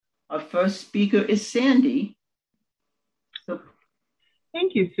first speaker is Sandy. So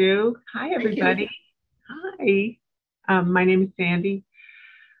Thank you, Sue. Hi, thank you. everybody. Hi. My name is Sandy.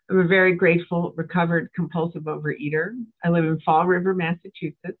 I'm a very grateful, recovered compulsive overeater. I live in Fall River,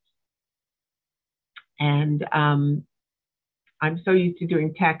 Massachusetts. And I'm so used to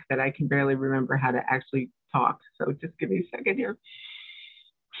doing tech that I can barely remember how to actually talk. So just give me a second here.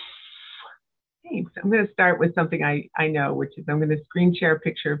 Thanks. I'm going to start with something I know, which is I'm going to screen share a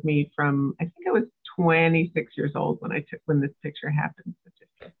picture of me from, I think I was 26 years old when this picture happened. So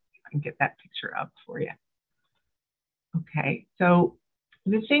just so I can get that picture up for you. Okay, so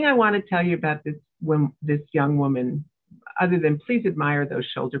the thing I want to tell you about this young woman, other than please admire those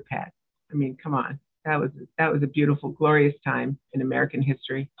shoulder pads. I mean, come on, that was a beautiful, glorious time in American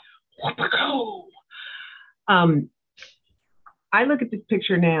history. I look at this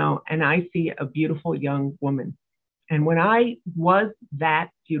picture now and I see a beautiful young woman. And when I was that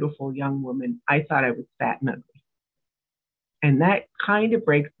beautiful young woman, I thought I was fat and ugly. And that kind of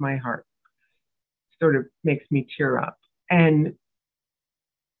breaks my heart, sort of makes me tear up. And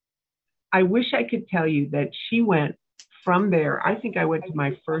I wish I could tell you that she went from there. I think I went to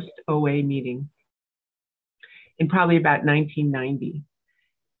my first OA meeting in probably about 1990.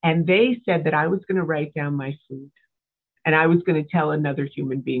 And they said that I was going to write down my food and I was going to tell another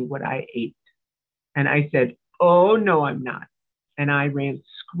human being what I ate. And I said, oh, no, I'm not. And I ran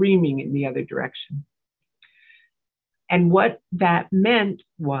screaming in the other direction. And what that meant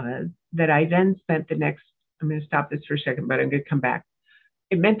was that I then spent the next, I'm going to stop this for a second, but I'm going to come back.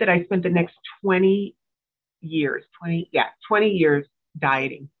 It meant that I spent the next 20 years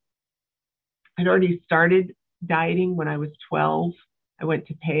dieting. I'd already started dieting when I was 12. I went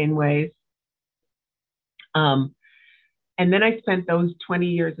to Pay and Ways. And then I spent those 20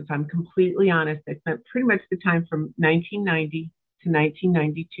 years, if I'm completely honest, I spent pretty much the time from 1990 to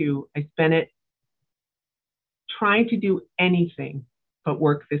 1992. I spent it trying to do anything but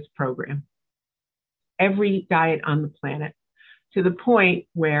work this program. Every diet on the planet, to the point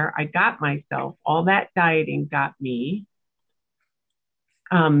where I got myself, all that dieting got me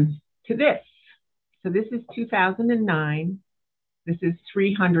to this. So this is 2009. This is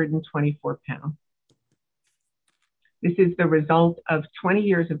 324 pounds. This is the result of 20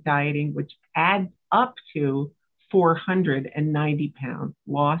 years of dieting, which adds up to 490 pounds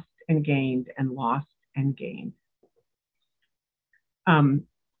lost and gained and lost and gained.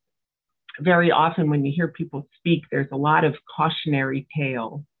 Very often when you hear people speak, there's a lot of cautionary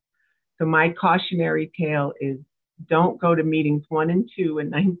tale. So my cautionary tale is don't go to meetings 1 and 2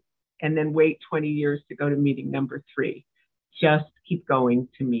 and then wait 20 years to go to meeting number 3. Just keep going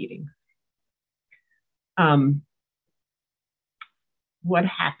to meetings. What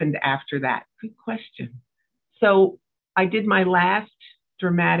happened after that? Good question. So I did my last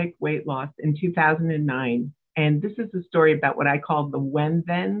dramatic weight loss in 2009. And this is a story about what I call the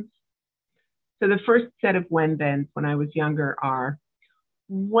when-thens. So the first set of when-thens when I was younger are,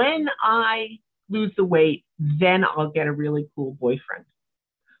 when I lose the weight, then I'll get a really cool boyfriend.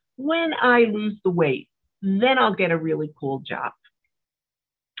 When I lose the weight, then I'll get a really cool job.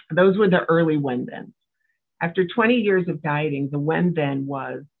 Those were the early when-thens. After 20 years of dieting, the when-then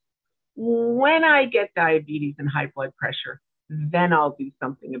was, when I get diabetes and high blood pressure, then I'll do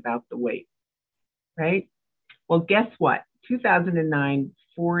something about the weight, right? Well, guess what? 2009,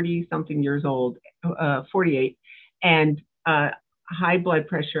 40-something years old, 48, and high blood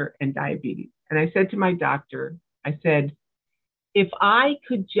pressure and diabetes. And I said to my doctor, I said, if I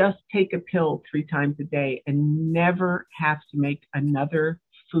could just take a pill 3 times a day and never have to make another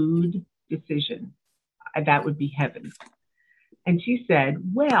food decision, that would be heaven. And she said,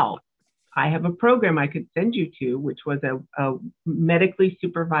 well, I have a program I could send you to, which was a medically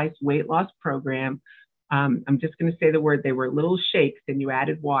supervised weight loss program. I'm just going to say the word. They were little shakes and you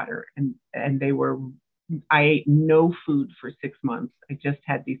added water, and I ate no food for 6 months. I just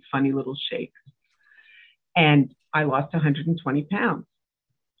had these funny little shakes and I lost 120 pounds.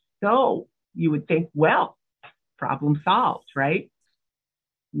 So you would think, well, problem solved, right?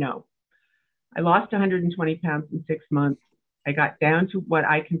 No. I lost 120 pounds in 6 months. I got down to what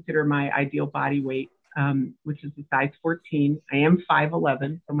I consider my ideal body weight, which is a size 14. I am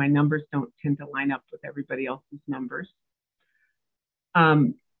 5'11", so my numbers don't tend to line up with everybody else's numbers.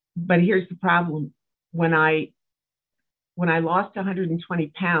 But here's the problem. When I lost 120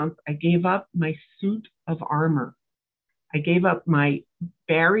 pounds, I gave up my suit of armor. I gave up my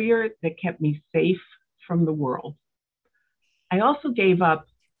barrier that kept me safe from the world. I also gave up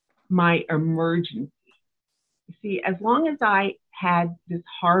my emergency. You see, as long as I had this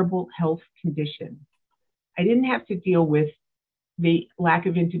horrible health condition, I didn't have to deal with the lack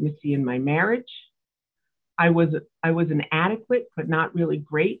of intimacy in my marriage. I was an adequate, but not really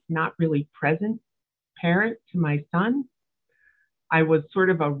great, not really present parent to my son. I was sort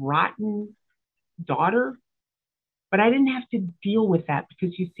of a rotten daughter, but I didn't have to deal with that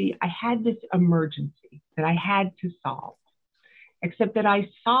because you see, I had this emergency that I had to solve, except that I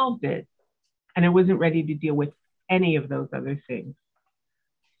solved it and I wasn't ready to deal with any of those other things.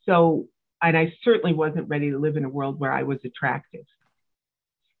 So, and I certainly wasn't ready to live in a world where I was attractive.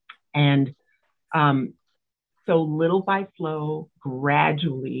 And so little by slow,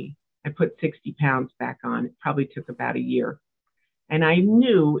 gradually, I put 60 pounds back on. It probably took about a year. And I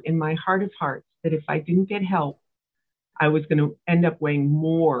knew in my heart of hearts that if I didn't get help, I was going to end up weighing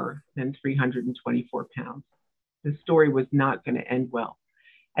more than 324 pounds. The story was not going to end well.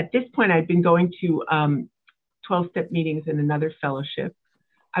 At this point, I'd been going to 12-step meetings and another fellowship.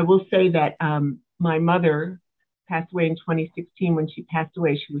 I will say that my mother passed away in 2016. When she passed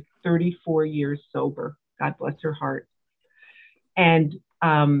away, she was 34 years sober. God bless her heart. And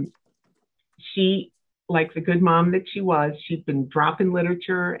she, like the good mom that she was, she'd been dropping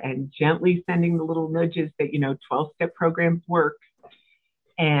literature and gently sending the little nudges that, 12-step programs work.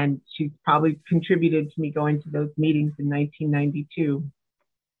 And she's probably contributed to me going to those meetings in 1992.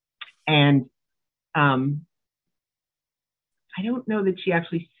 And I don't know that she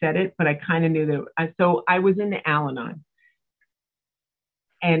actually said it, but I kind of knew that. So I was in the Al-Anon.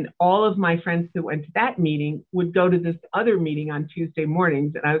 And all of my friends that went to that meeting would go to this other meeting on Tuesday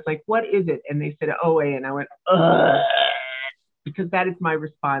mornings. And I was like, what is it? And they said, OA. And I went, ugh, because that is my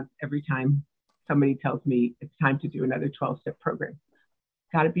response every time somebody tells me it's time to do another 12-step program.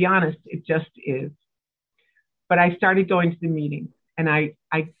 Got to be honest, it just is. But I started going to the meetings and I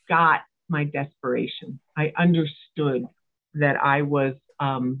got my desperation. I understood that I was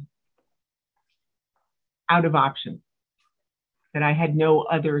out of options, that I had no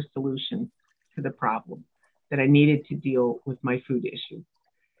other solution to the problem, that I needed to deal with my food issue.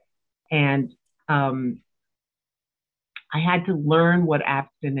 And I had to learn what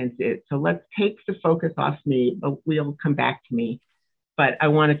abstinence is. So let's take the focus off me, but we'll come back to me. But I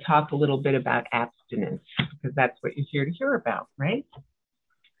want to talk a little bit about abstinence because that's what you're here to hear about, right?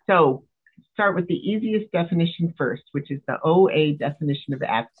 So start with the easiest definition first, which is the OA definition of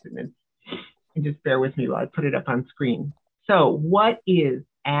abstinence. And just bear with me while I put it up on screen. So what is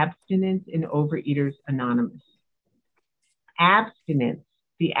Abstinence in Overeaters Anonymous? Abstinence,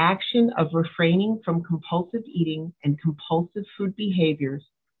 the action of refraining from compulsive eating and compulsive food behaviors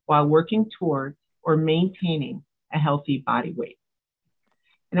while working towards or maintaining a healthy body weight.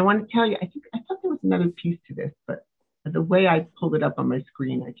 And I want to tell you, I thought there was another piece to this, but the way I pulled it up on my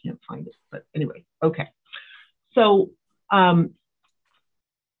screen, I can't find it. But anyway, okay. So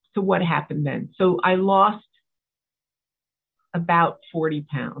what happened then? So I lost about 40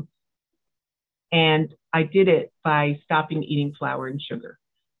 pounds. And I did it by stopping eating flour and sugar.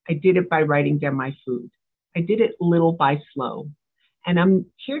 I did it by writing down my food. I did it little by slow. And I'm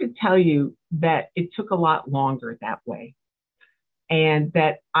here to tell you that it took a lot longer that way. And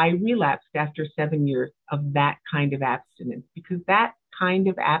that I relapsed after 7 years of that kind of abstinence, because that kind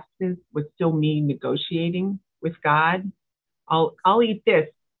of abstinence was still me negotiating with God. I'll eat this,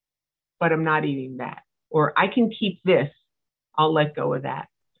 but I'm not eating that. Or I can keep this, I'll let go of that.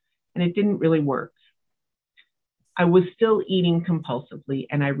 And it didn't really work. I was still eating compulsively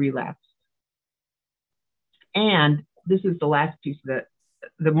and I relapsed. And this is the last piece of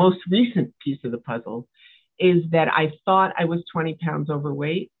the most recent piece of the puzzle, is that I thought I was 20 pounds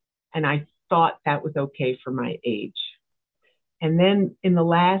overweight and I thought that was okay for my age. And then in the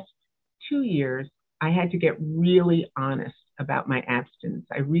last 2 years, I had to get really honest about my abstinence.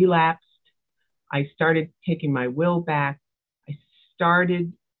 I relapsed. I started taking my will back. I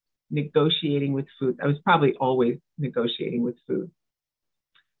started negotiating with food. I was probably always negotiating with food.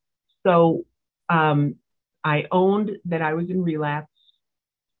 So I owned that I was in relapse.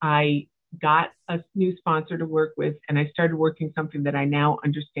 I got a new sponsor to work with, and I started working something that I now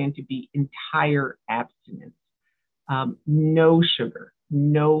understand to be entire abstinence. No sugar,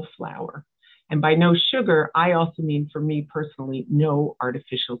 no flour. And by no sugar, I also mean, for me personally, no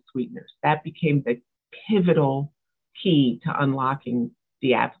artificial sweeteners. That became the pivotal key to unlocking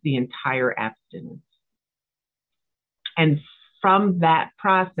the entire abstinence. And from that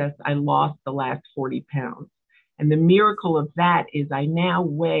process, I lost the last 40 pounds. And the miracle of that is I now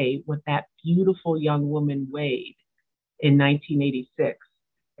weigh what that beautiful young woman weighed in 1986,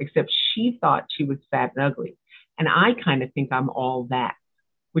 except she thought she was fat and ugly. And I kind of think I'm all that,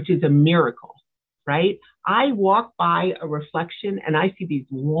 which is a miracle, right? I walk by a reflection and I see these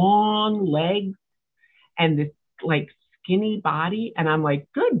long legs and this like skinny body. And I'm like,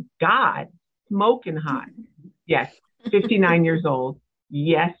 good God, smoking hot. Yes, 59 years old.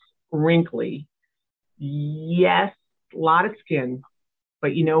 Yes, wrinkly. Yes, a lot of skin.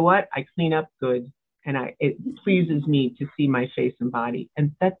 But you know what? I clean up good. And it pleases me to see my face and body.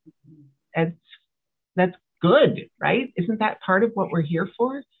 And that's good, right? Isn't that part of what we're here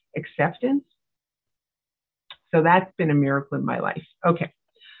for? Acceptance. So that's been a miracle in my life. Okay.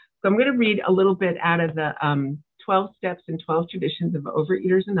 So I'm going to read a little bit out of the 12 Steps and 12 Traditions of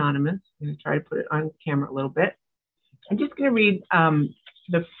Overeaters Anonymous. I'm going to try to put it on camera a little bit. I'm just going to read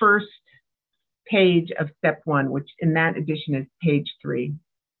the first page of step 1, which in that edition is page 3.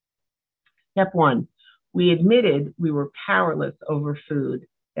 Step 1, we admitted we were powerless over food,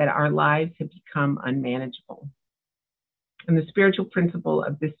 that our lives had become unmanageable. And the spiritual principle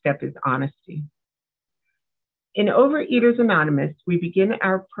of this step is honesty. In Overeaters Anonymous, we begin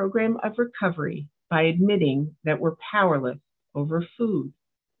our program of recovery by admitting that we're powerless over food.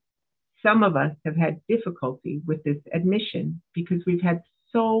 Some of us have had difficulty with this admission because we've had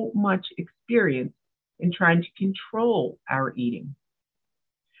so much experience in trying to control our eating.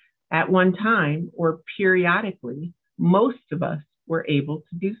 At one time, or periodically, most of us were able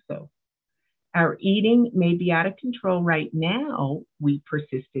to do so. Our eating may be out of control right now, we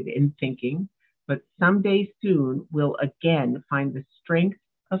persisted in thinking, but someday soon we'll again find the strength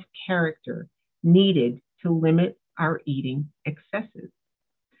of character needed to limit our eating excesses.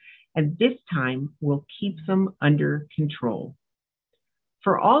 And this time we'll keep them under control.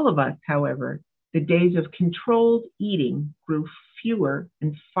 For all of us, however, the days of controlled eating grew fewer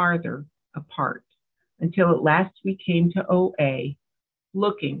and farther apart until at last we came to OA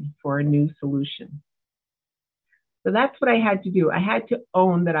looking for a new solution. So that's what I had to do. I had to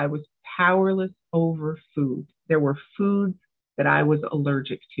own that I was powerless over food. There were foods that I was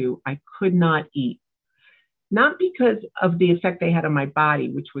allergic to. I could not eat. Not because of the effect they had on my body,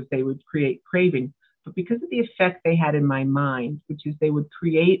 which was they would create craving, but because of the effect they had in my mind, which is they would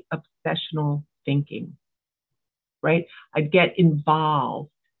create obsessional thinking, right? I'd get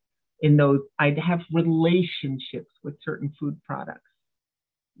involved in those. I'd have relationships with certain food products.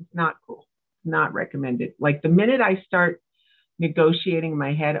 It's not cool, not recommended. Like the minute I start negotiating in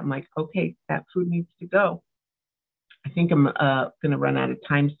my head, I'm like, okay, that food needs to go. I think I'm going to run out of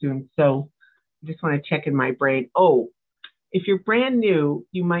time soon. So I just want to check in my brain. Oh, if you're brand new,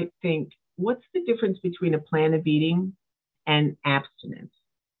 you might think, what's the difference between a plan of eating and abstinence?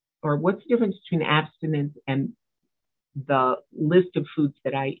 Or what's the difference between abstinence and the list of foods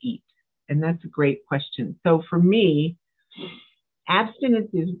that I eat? And that's a great question. So for me, abstinence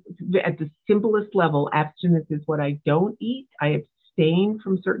is, at the simplest level, abstinence is what I don't eat. I abstain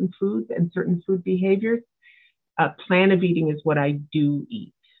from certain foods and certain food behaviors. A plan of eating is what I do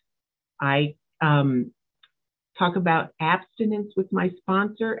eat. I talk about abstinence with my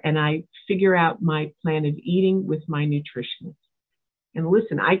sponsor, and I figure out my plan of eating with my nutritionist. And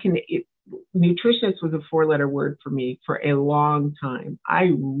listen, nutritionist was a 4-letter word for me for a long time.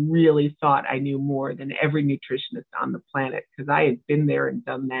 I really thought I knew more than every nutritionist on the planet because I had been there and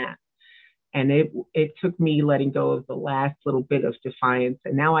done that. And it took me letting go of the last little bit of defiance.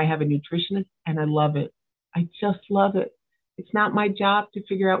 And now I have a nutritionist and I love it. I just love it. It's not my job to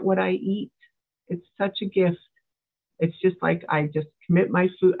figure out what I eat. It's such a gift. It's just like I just commit my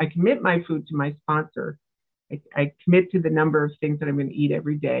food. I commit my food to my sponsor. I commit to the number of things that I'm going to eat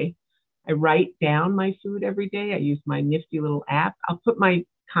every day. I write down my food every day. I use my nifty little app. I'll put my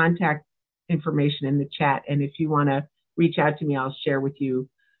contact information in the chat. And if you want to reach out to me, I'll share with you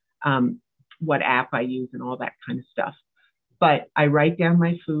what app I use and all that kind of stuff. But I write down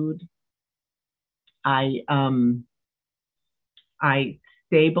my food. I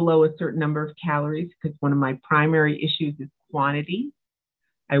stay below a certain number of calories because one of my primary issues is quantity.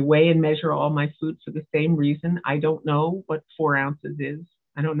 I weigh and measure all my food for the same reason. I don't know what 4 ounces is.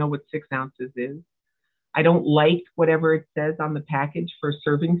 I don't know what 6 ounces is. I don't like whatever it says on the package for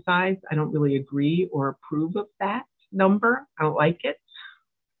serving size. I don't really agree or approve of that number. I don't like it.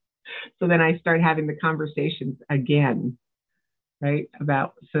 So then I start having the conversations again, right?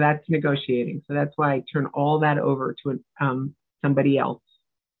 So that's negotiating. So that's why I turn all that over to somebody else.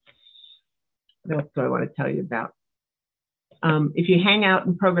 That's what I want to tell you about. If you hang out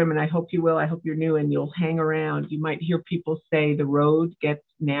in program, and I hope you will, I hope you're new and you'll hang around, you might hear people say the road gets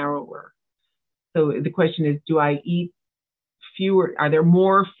narrower. So the question is, do I eat fewer? Are there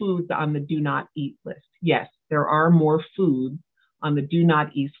more foods on the do not eat list? Yes, there are more foods on the do not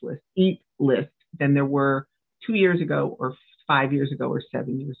eat list than there were 2 years ago or 5 years ago or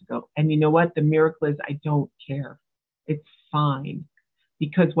 7 years ago. And you know what? The miracle is I don't care. It's fine.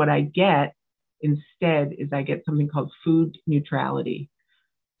 Because what I get instead is I get something called food neutrality.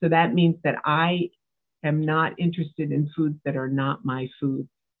 So that means that I am not interested in foods that are not my food.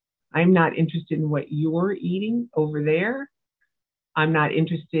 I'm not interested in what you're eating over there. I'm not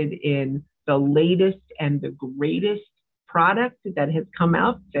interested in the latest and the greatest product that has come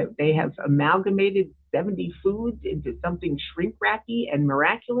out, that they have amalgamated 70 foods into something shrink wrappy and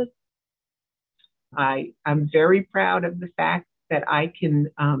miraculous. I'm very proud of the fact that I can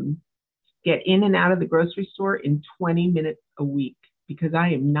get in and out of the grocery store in 20 minutes a week, because I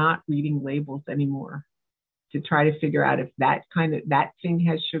am not reading labels anymore to try to figure out if that thing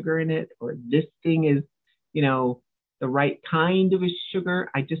has sugar in it, or this thing is, the right kind of a sugar.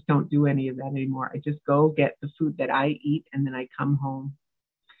 I just don't do any of that anymore. I just go get the food that I eat, and then I come home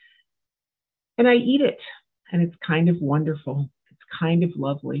and I eat it. And it's kind of wonderful. It's kind of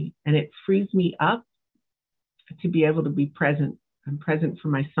lovely. And it frees me up to be able to be present. I'm present for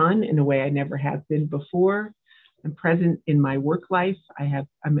my son in a way I never have been before. I'm present in my work life.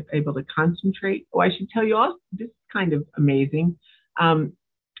 I'm able to concentrate. Oh, I should tell you also, this is kind of amazing.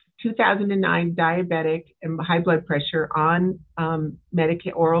 2009, diabetic and high blood pressure on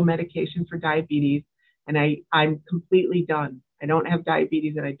oral medication for diabetes. And I'm completely done. I don't have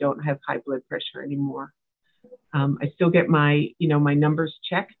diabetes and I don't have high blood pressure anymore. I still get my numbers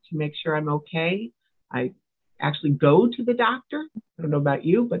checked to make sure I'm okay. I actually go to the doctor. I don't know about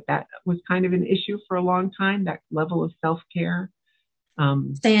you, but that was kind of an issue for a long time, that level of self-care.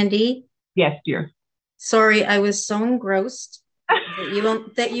 Sandy? Yes, dear. Sorry, I was so engrossed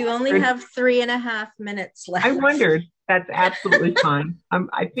that you only have 3.5 minutes left. I wondered. That's absolutely fine.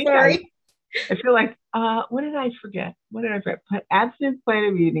 I think I feel like, what did I forget? Abstinence plan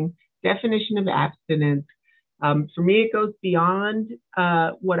of eating, definition of abstinence. For me, it goes beyond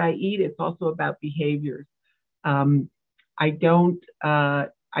what I eat. It's also about behaviors. I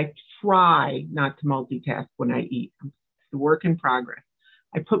try not to multitask when I eat. It's a work in progress.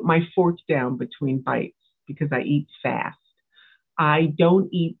 I put my fork down between bites because I eat fast. I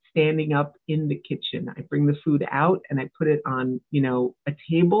don't eat standing up in the kitchen. I bring the food out and I put it on, a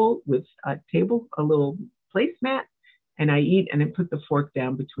table with a little placemat, and I eat and I put the fork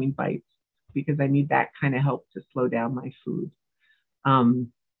down between bites because I need that kind of help to slow down my food.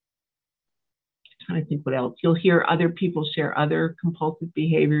 I'm trying to think what else. You'll hear other people share other compulsive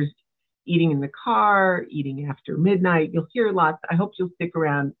behaviors, eating in the car, eating after midnight. You'll hear lots. I hope you'll stick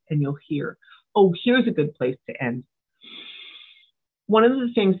around and you'll hear. Oh, here's a good place to end. One of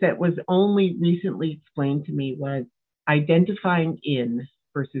the things that was only recently explained to me was identifying in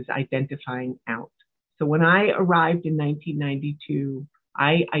versus identifying out. So when I arrived in 1992,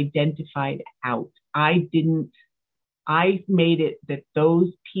 I identified out. I made it that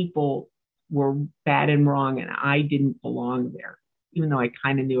those people were bad and wrong and I didn't belong there, even though I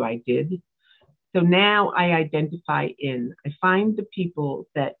kind of knew I did. So now I identify in. I find the people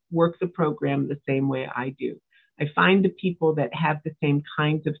that work the program the same way I do. I find the people that have the same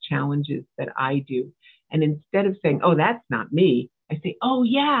kinds of challenges that I do. And instead of saying, oh, that's not me, I say, oh,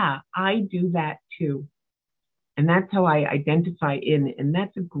 yeah, I do that too. And that's how I identify in. And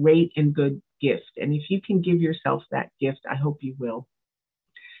that's a great and good gift. And if you can give yourself that gift, I hope you will.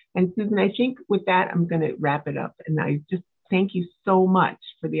 And Susan, I think with that, I'm going to wrap it up. And I just thank you so much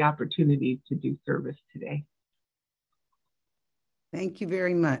for the opportunity to do service today. Thank you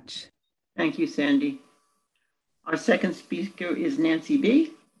very much. Thank you, Sandy. Our second speaker is Nancy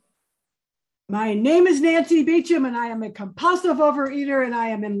B. My name is Nancy Beecham, and I am a compulsive overeater, and I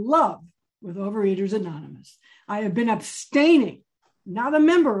am in love with Overeaters Anonymous. I have been abstaining, not a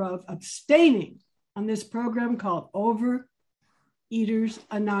member of, abstaining on this program called Overeaters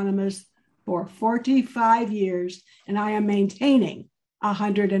Anonymous for 45 years, and I am maintaining a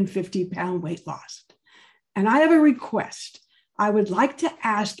 150-pound weight loss. And I have a request. I would like to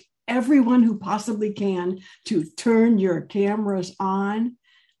ask everyone who possibly can to turn your cameras on.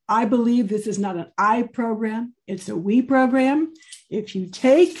 I believe this is not an I program, it's a we program. If you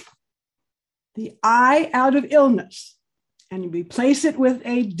take the I out of illness and you replace it with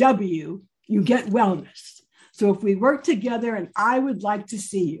a W, you get wellness. So if we work together, and I would like to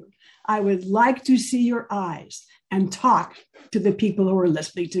see you, I would like to see your eyes and talk to the people who are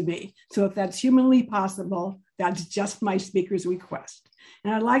listening to me. So if that's humanly possible, that's just my speaker's request.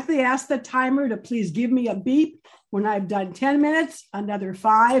 And I'd like to ask the timer to please give me a beep when I've done 10 minutes, another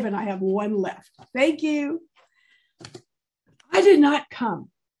 5, and I have 1 left. Thank you. I did not come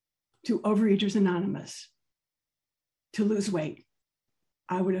to Overeaters Anonymous to lose weight.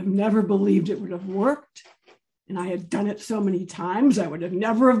 I would have never believed it would have worked. And I had done it so many times, I would have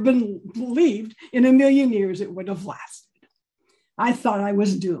never have been believed in a million years it would have lasted. I thought I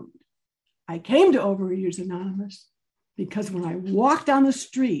was doomed. I came to Overeaters Anonymous because when I walked on the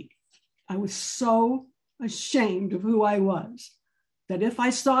street, I was so ashamed of who I was that if I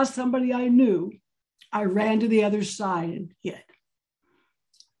saw somebody I knew, I ran to the other side and hid.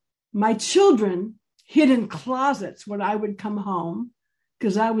 My children hid in closets when I would come home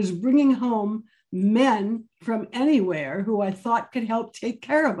because I was bringing home men from anywhere who I thought could help take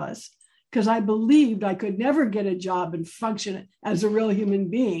care of us because I believed I could never get a job and function as a real human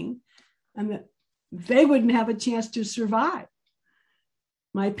being and that they wouldn't have a chance to survive.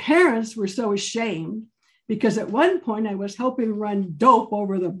 My parents were so ashamed because at one point I was helping run dope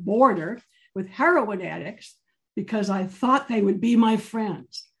over the border with heroin addicts because I thought they would be my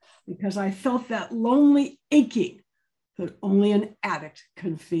friends, because I felt that lonely aching that only an addict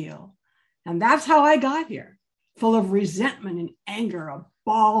can feel. And that's how I got here, full of resentment and anger, a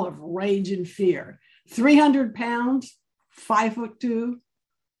ball of rage and fear, 300 pounds, 5'2",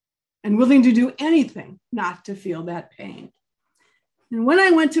 and willing to do anything not to feel that pain. And when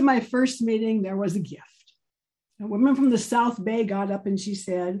I went to my first meeting, there was a gift. A woman from the South Bay got up and she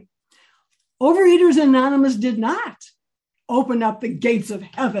said, Overeaters Anonymous did not open up the gates of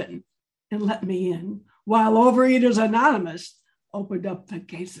heaven and let me in, while Overeaters Anonymous opened up the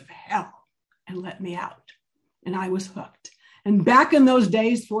gates of hell and let me out. And I was hooked. And back in those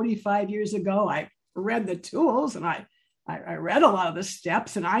days, 45 years ago, I read the tools and I read a lot of the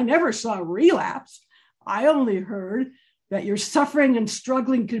steps and I never saw relapse. I only heard that your suffering and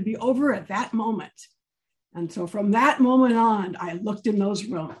struggling could be over at that moment. And so from that moment on, I looked in those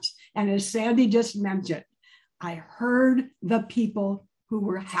rooms. And as Sandy just mentioned, I heard the people who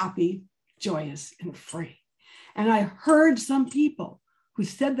were happy, joyous, and free. And I heard some people who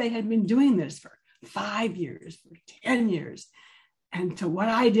said they had been doing this for 5 years, for 10 years. And so what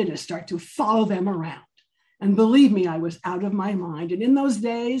I did is start to follow them around. And believe me, I was out of my mind. And in those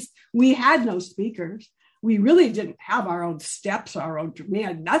days, we had no speakers. We really didn't have our own steps, we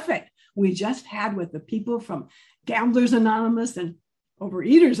had nothing. We just had with the people from Gamblers Anonymous and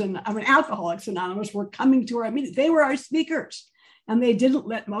Overeaters and Alcoholics Anonymous were coming to our meetings. They were our speakers. And they didn't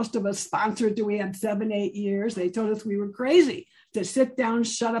let most of us sponsor until we had 7, 8 years. They told us we were crazy to sit down,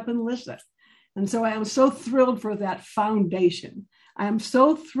 shut up, and listen. And so I am so thrilled for that foundation. I am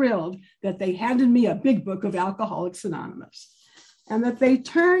so thrilled that they handed me a big book of Alcoholics Anonymous and that they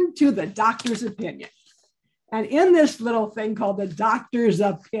turned to the doctor's opinion. And in this little thing called the doctor's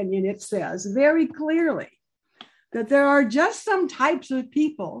opinion, it says very clearly that there are just some types of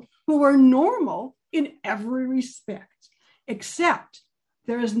people who are normal in every respect, except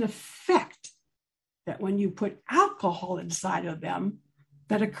there is an effect that when you put alcohol inside of them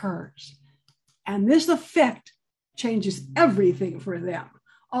that occurs. And this effect changes everything for them,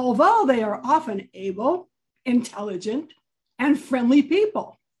 although they are often able, intelligent, and friendly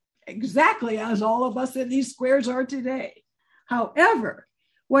people, exactly as all of us in these squares are today. However,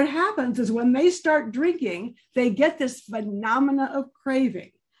 what happens is when they start drinking, they get this phenomena of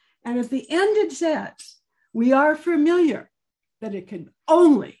craving. And at the end, it says, we are familiar that it can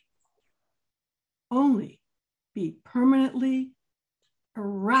only be permanently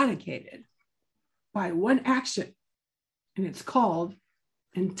eradicated by one action, and it's called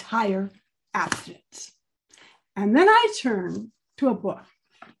entire abstinence. And then I turn to a book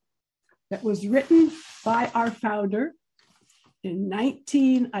that was written by our founder in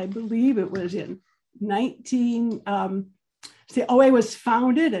OA was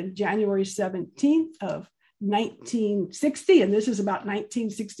founded on January 17th of 1960, and this is about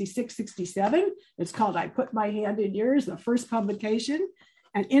 1966, 67. It's called I Put My Hand in Yours, the first publication.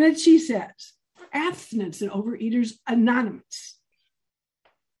 And in it, she says, abstinence in Overeaters Anonymous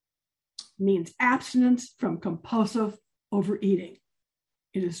means abstinence from compulsive overeating.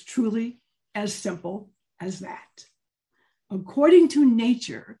 It is truly as simple as that. According to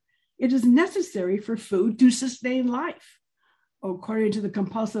nature, it is necessary for food to sustain life. According to the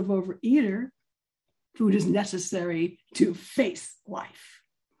compulsive overeater, food is necessary to face life.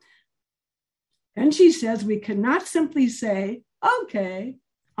 And she says we cannot simply say, okay,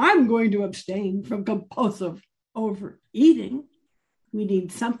 I'm going to abstain from compulsive overeating. We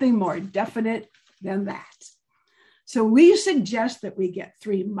need something more definite than that. So we suggest that we get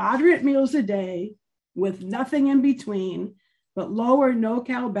 3 moderate meals a day with nothing in between, but low or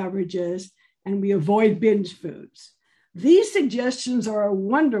no-cal beverages, and we avoid binge foods. These suggestions are a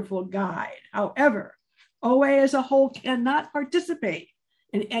wonderful guide. However, OA as a whole cannot participate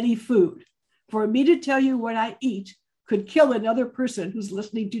in any food. For me to tell you what I eat could kill another person who's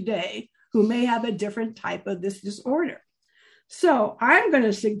listening today who may have a different type of this disorder. So I'm going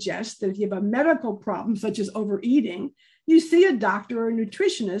to suggest that if you have a medical problem, such as overeating, you see a doctor or a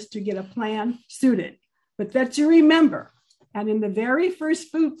nutritionist to get a plan suited. But that you remember, and in the very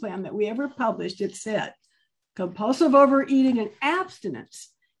first food plan that we ever published, it said, compulsive overeating and abstinence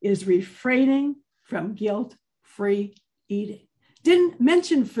is refraining from guilt-free eating. Didn't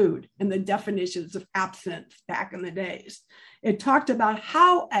mention food in the definitions of abstinence back in the days. It talked about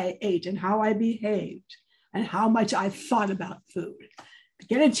how I ate and how I behaved and how much I thought about food.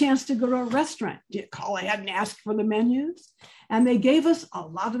 Get a chance to go to a restaurant, you call ahead and ask for the menus. And they gave us a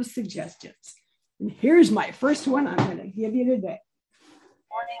lot of suggestions. And here's my first one I'm going to give you today.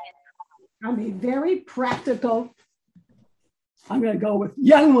 I'm a very practical, I'm going to go with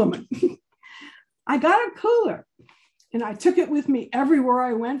young woman. I got a cooler and I took it with me everywhere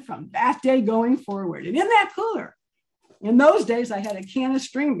I went from that day going forward. And in that cooler, in those days, I had a can of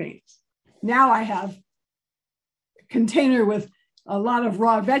string beans. Now I have a container with a lot of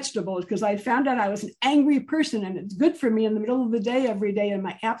raw vegetables because I found out I was an angry person and it's good for me in the middle of the day every day in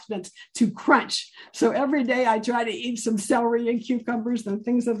my abstinence to crunch. So every day I try to eat some celery and cucumbers and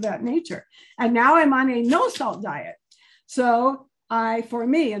things of that nature. And now I'm on a no salt diet. So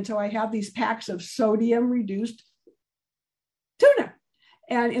until I have these packs of sodium reduced tuna.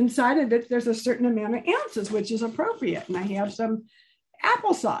 And inside of it, there's a certain amount of ounces, which is appropriate. And I have some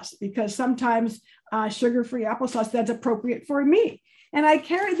applesauce because sometimes sugar-free applesauce, that's appropriate for me. And I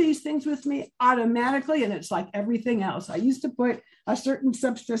carry these things with me automatically. And it's like everything else. I used to put a certain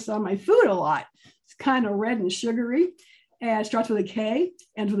substance on my food a lot. It's kind of red and sugary and it starts with a K,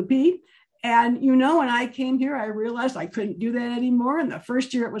 ends with a P. And, when I came here, I realized I couldn't do that anymore. And the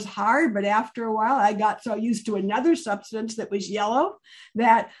first year it was hard, but after a while, I got so used to another substance that was yellow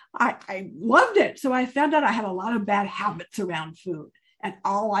that I loved it. So I found out I had a lot of bad habits around food. And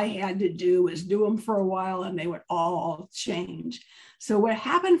all I had to do was do them for a while and they would all change. So what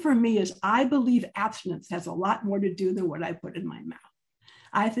happened for me is I believe abstinence has a lot more to do than what I put in my mouth.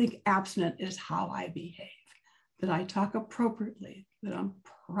 I think abstinent is how I behave, that I talk appropriately, that I'm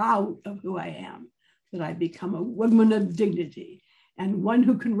proud of who I am, that I become a woman of dignity and one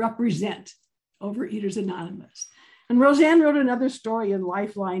who can represent Overeaters Anonymous. And Roseanne wrote another story in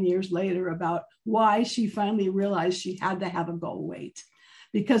Lifeline years later about why she finally realized she had to have a goal weight.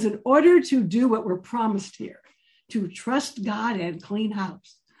 Because in order to do what we're promised here, to trust God and clean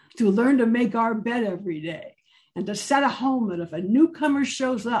house, to learn to make our bed every day, and to set a home that if a newcomer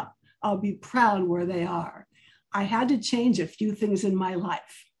shows up, I'll be proud where they are. I had to change a few things in my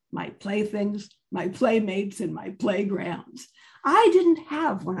life, my playthings, my playmates, and my playgrounds. I didn't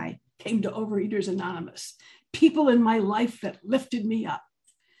have, when I came to Overeaters Anonymous, people in my life that lifted me up.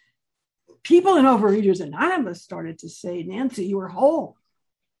 People in Overeaters Anonymous started to say, Nancy, you were whole,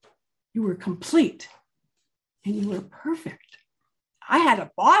 you were complete, and you were perfect. I had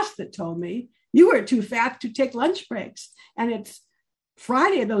a boss that told me, you were too fat to take lunch breaks, and it's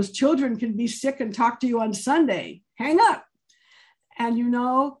Friday, those children can be sick and talk to you on Sunday. Hang up. And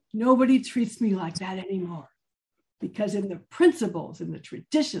nobody treats me like that anymore. Because in the principles and the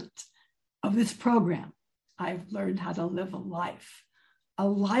traditions of this program, I've learned how to live a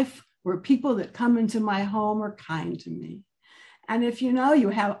life where people that come into my home are kind to me. And if you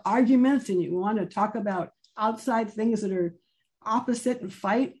have arguments and you want to talk about outside things that are opposite and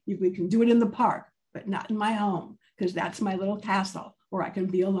fight, we can do it in the park, but not in my home, because that's my little castle where I can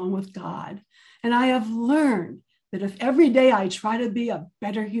be alone with God. And I have learned that if every day I try to be a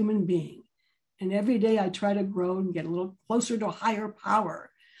better human being, and every day I try to grow and get a little closer to a higher power,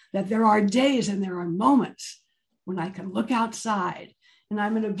 that there are days and there are moments when I can look outside. And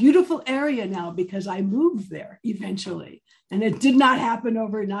I'm in a beautiful area now because I moved there eventually. And it did not happen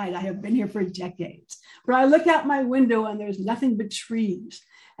overnight. I have been here for decades. But I look out my window and there's nothing but trees.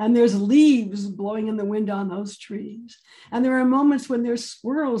 And there's leaves blowing in the wind on those trees. And there are moments when there's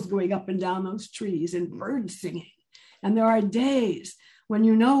squirrels going up and down those trees and birds singing. And there are days when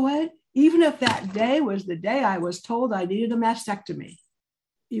even if that day was the day I was told I needed a mastectomy,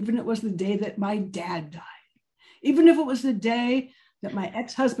 even if it was the day that my dad died, even if it was the day that my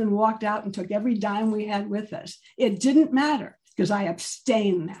ex-husband walked out and took every dime we had with us, it didn't matter because I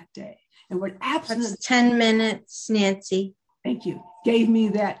abstained that day. And what abstinence— That's 10 minutes, Nancy. Thank you. Gave me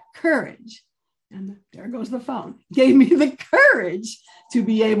that courage. And there goes the phone. Gave me the courage to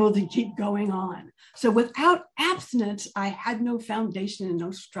be able to keep going on. So without abstinence, I had no foundation and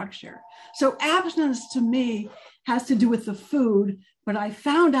no structure. So abstinence to me has to do with the food. But I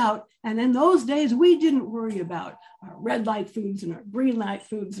found out, and in those days, we didn't worry about our red light foods and our green light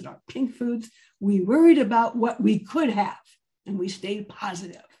foods and our pink foods. We worried about what we could have, and we stayed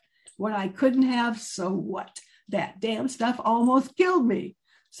positive. What I couldn't have, so what? That damn stuff almost killed me.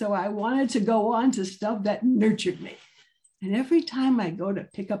 So I wanted to go on to stuff that nurtured me. And every time I go to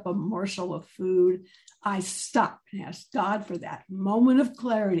pick up a morsel of food, I stop and ask God for that moment of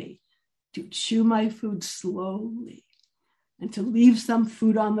clarity to chew my food slowly and to leave some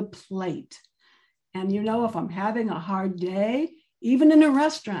food on the plate. And if I'm having a hard day, even in a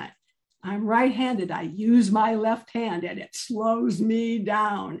restaurant, I'm right-handed. I use my left hand and it slows me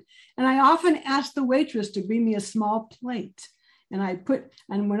down. And I often ask the waitress to bring me a small plate.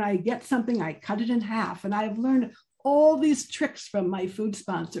 And when I get something, I cut it in half. And I've learned all these tricks from my food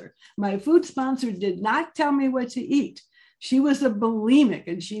sponsor. My food sponsor did not tell me what to eat. She was a bulimic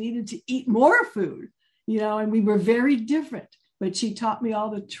and she needed to eat more food, and we were very different. But she taught me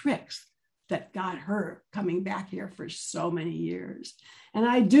all the tricks that got her coming back here for so many years. And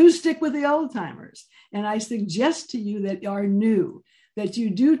I do stick with the old timers. And I suggest to you that are new, that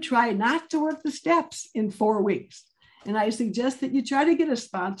you do try not to work the steps in 4 weeks. And I suggest that you try to get a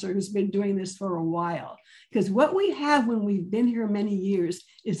sponsor who's been doing this for a while. Because what we have when we've been here many years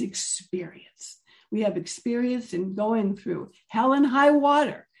is experience. We have experience in going through hell and high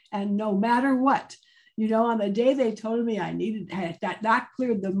water. And no matter what, on the day they told me I had that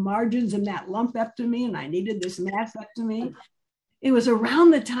cleared the margins in that lumpectomy and I needed this mastectomy, it was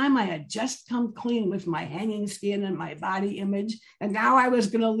around the time I had just come clean with my hanging skin and my body image. And now I was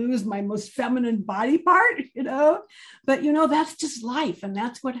going to lose my most feminine body part, But, that's just life. And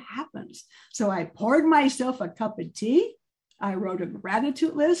that's what happens. So I poured myself a cup of tea. I wrote a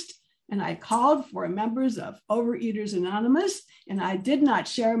gratitude list. And I called for members of Overeaters Anonymous. And I did not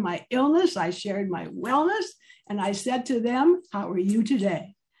share my illness. I shared my wellness. And I said to them, how are you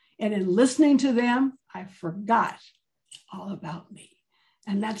today? And in listening to them, I forgot all about me.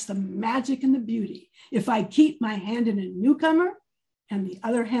 And that's the magic and the beauty. If I keep my hand in a newcomer and the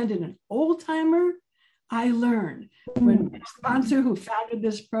other hand in an old timer, I learn. When my sponsor who founded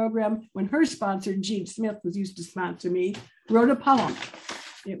this program, when her sponsor, Jean Smith, was used to sponsor me, wrote a poem.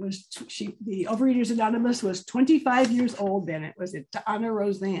 It was, the Overeaters Anonymous was 25 years old then. It was to honor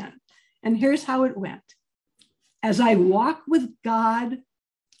Roseanne. And here's how it went. As I walk with God,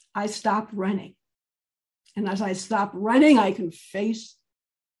 I stop running. And as I stop running, I can face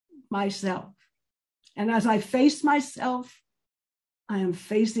myself. And as I face myself, I am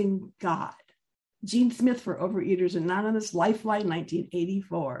facing God. Jean Smith for Overeaters Anonymous, Lifeline,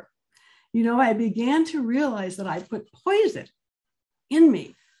 1984. I began to realize that I put poison in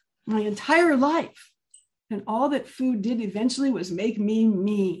me my entire life. And all that food did eventually was make me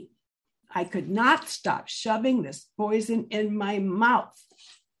mean. I could not stop shoving this poison in my mouth.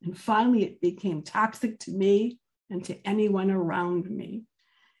 And finally, it became toxic to me and to anyone around me.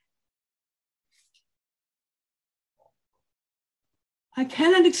 I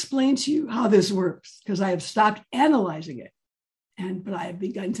cannot explain to you how this works because I have stopped analyzing it, but I have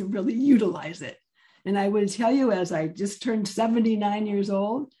begun to really utilize it. And I would tell you, as I just turned 79 years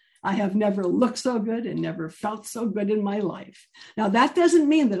old, I have never looked so good and never felt so good in my life. Now, that doesn't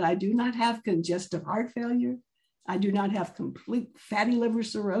mean that I do not have congestive heart failure. I do not have complete fatty liver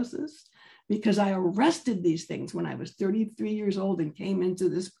cirrhosis because I arrested these things when I was 33 years old and came into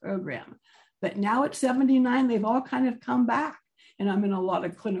this program. But now at 79, they've all kind of come back. And I'm in a lot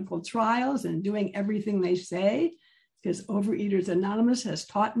of clinical trials and doing everything they say because Overeaters Anonymous has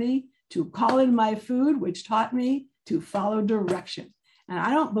taught me to call in my food, which taught me to follow direction. And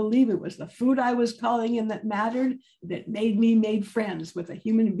I don't believe it was the food I was calling in that mattered, that made friends with a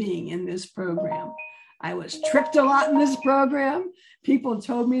human being in this program. I was tricked a lot in this program. People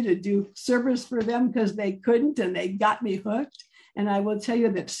told me to do service for them because they couldn't, and they got me hooked. And I will tell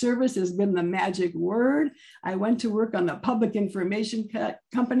you that service has been the magic word. I went to work on the public information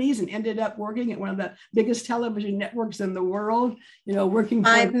companies and ended up working at one of the biggest television networks in the world, working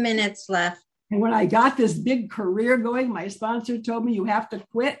 5 minutes left. And when I got this big career going, my sponsor told me you have to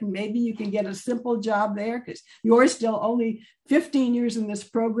quit and maybe you can get a simple job there because you're still only 15 years in this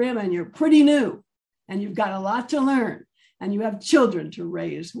program and you're pretty new and you've got a lot to learn. And you have children to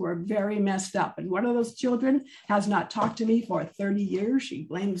raise who are very messed up. And one of those children has not talked to me for 30 years. She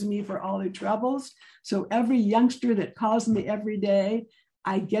blames me for all their troubles. So every youngster that calls me every day,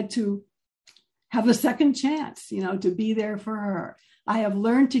 I get to have a second chance, to be there for her. I have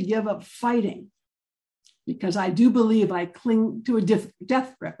learned to give up fighting because I do believe I cling to a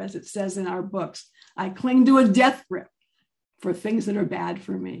death grip, as it says in our books. I cling to a death grip for things that are bad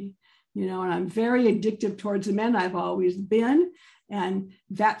for me. And I'm very addictive towards men. I've always been. And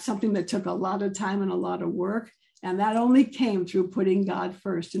that's something that took a lot of time and a lot of work. And that only came through putting God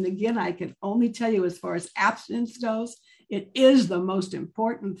first. And again, I can only tell you as far as abstinence goes, It is the most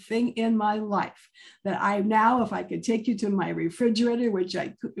important thing in my life that I now, if I could take you to my refrigerator, which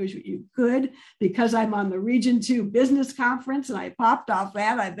you could, because I'm on the Region 2 business conference and I popped off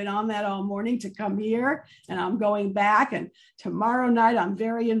that. I've been on that all morning to come here and I'm going back. And tomorrow night, I'm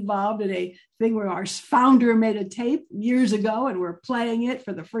very involved in a thing where our founder made a tape years ago and we're playing it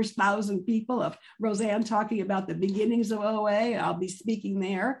for the first 1,000 people of Roseanne talking about the beginnings of OA. I'll be speaking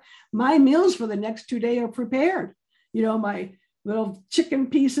there. My meals for the next 2 days are prepared. You know, my little chicken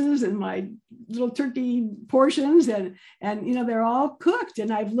pieces and my little turkey portions and you know, they're all cooked.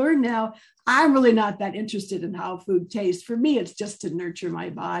 And I've learned now I'm really not that interested in how food tastes. For me, it's just to nurture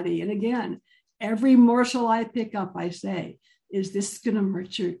my body. And again, every morsel I pick up, I say, is this going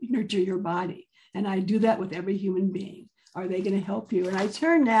to nurture your body? And I do that with every human being. Are they going to help you? And I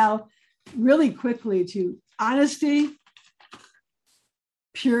turn now really quickly to honesty,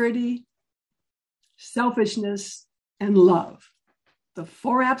 purity, selfishness, and love, the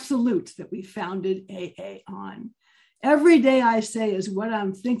 4 absolutes that we founded AA on. Every day I say, is what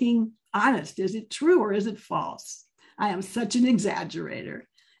I'm thinking honest? Is it true or is it false? I am such an exaggerator.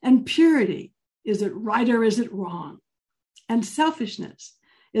 And purity, is it right or is it wrong? And selfishness,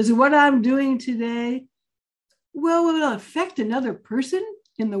 is what I'm doing today, well, will it affect another person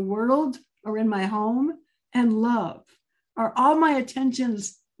in the world or in my home? And love, are all my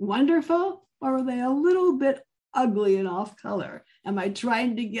attentions wonderful or are they a little bit ugly and off color? Am I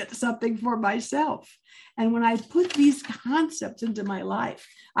trying to get something for myself? And when I put these concepts into my life,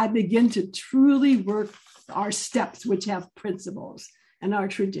 I begin to truly work our steps, which have principles, and our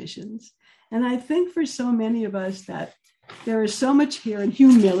traditions. And I think for so many of us that there is so much here in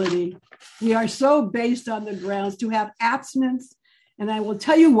humility. We are so based on the grounds to have abstinence. And I will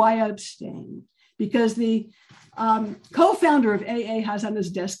tell you why I abstain. Because the co-founder of AA has on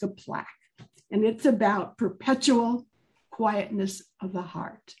his desk a plaque. And it's about perpetual quietness of the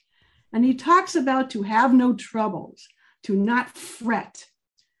heart. And he talks about to have no troubles, to not fret,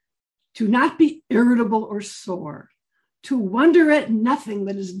 to not be irritable or sore, to wonder at nothing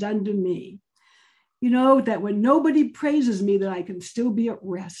that is done to me. You know, that when nobody praises me, that I can still be at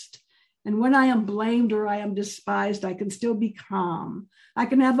rest. And when I am blamed or I am despised, I can still be calm. I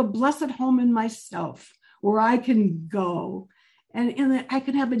can have a blessed home in myself where I can go. And I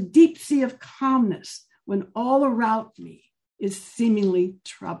can have a deep sea of calmness when all around me is seemingly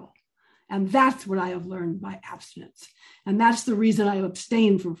trouble. And that's what I have learned by abstinence. And that's the reason I have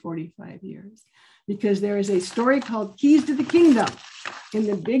abstained for 45 years. Because there is a story called Keys to the Kingdom in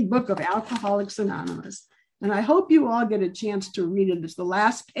the big book of Alcoholics Anonymous. And I hope you all get a chance to read it. It's the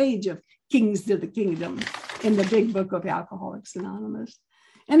last page of Keys to the Kingdom in the big book of Alcoholics Anonymous.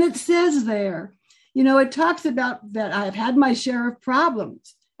 And it says there, you know, it talks about that I have had my share of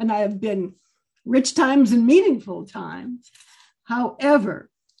problems and I have been rich times and meaningful times. However,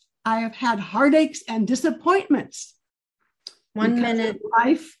 I have had heartaches and disappointments. 1 minute. In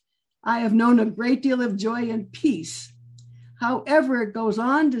life, I have known a great deal of joy and peace. However, it goes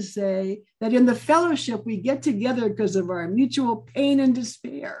on to say that in the fellowship, we get together because of our mutual pain and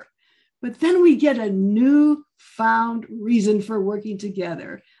despair. But then we get a newfound reason for working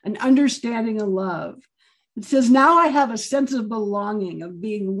together, an understanding of love. It says, now I have a sense of belonging, of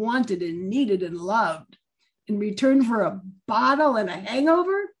being wanted and needed and loved. In return for a bottle and a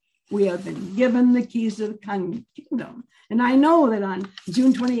hangover, we have been given the keys to the kingdom. And I know that on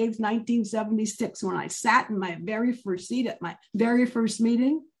June 28th, 1976, when I sat in my very first seat at my very first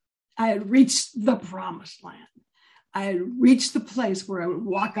meeting, I had reached the promised land. I had reached the place where I would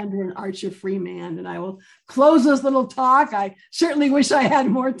walk under an arch of free man. And I will close this little talk. I certainly wish I had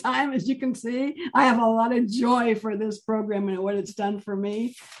more time. As you can see, I have a lot of joy for this program and what it's done for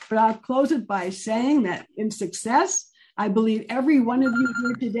me. But I'll close it by saying that in success, I believe every one of you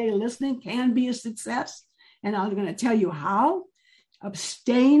here today listening can be a success. And I'm going to tell you how.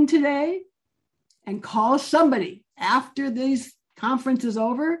 Abstain today and call somebody after this conference is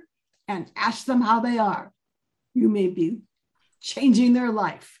over and ask them how they are. You may be changing their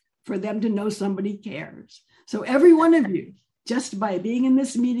life for them to know somebody cares. So every one of you, just by being in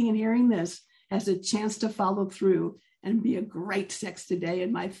this meeting and hearing this, has a chance to follow through and be a great sex today.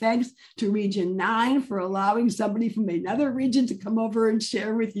 And my thanks to Region 9 for allowing somebody from another region to come over and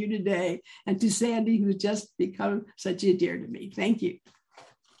share with you today. And to Sandy, who's just become such a dear to me. Thank you.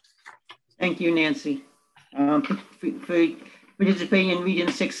 Thank you, Nancy, for participating in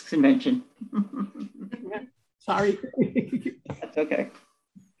Region 6 convention. Sorry. That's okay.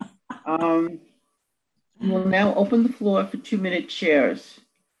 We'll now open the floor for 2-minute shares.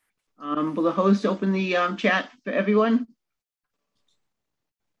 Will the host open the chat for everyone?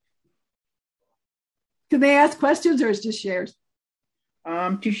 Can they ask questions or is it just shares?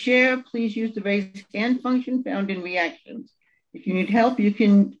 To share, please use the raise hand function found in reactions. If you need help, you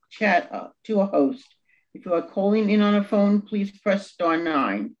can chat to a host. If you are calling in on a phone, please press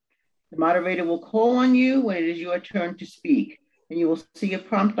 *9. The moderator will call on you when it is your turn to speak, and you will see a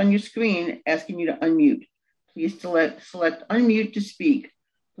prompt on your screen asking you to unmute. Please select unmute to speak.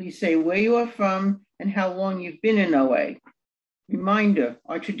 Please say where you are from and how long you've been in OA. Reminder,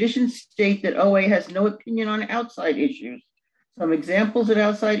 our traditions state that OA has no opinion on outside issues. Some examples of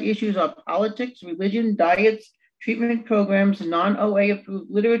outside issues are politics, religion, diets, treatment programs, non-OA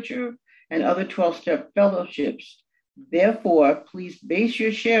approved literature, and other 12-step fellowships. Therefore, please base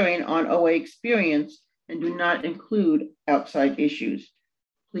your sharing on OA experience and do not include outside issues.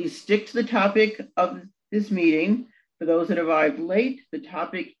 Please stick to the topic of this meeting. For those that arrived late, the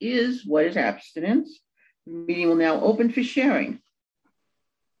topic is what is abstinence? The meeting will now open for sharing.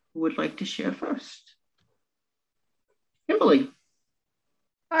 Who would like to share first? Kimberly.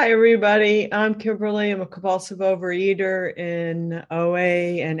 Hi, everybody. I'm Kimberly. I'm a compulsive overeater in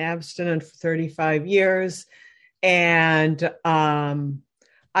OA and abstinent for 35 years. And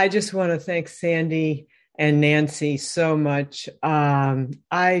I just want to thank Sandy and Nancy so much.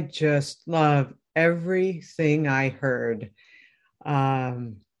 I just love everything I heard.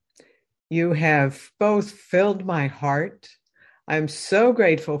 You have both filled my heart. I'm so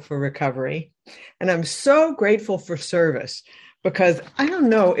grateful for recovery, and I'm so grateful for service, because I don't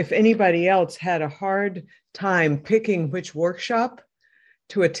know if anybody else had a hard time picking which workshop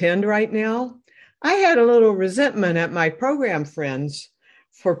to attend right now. I had a little resentment at my program friends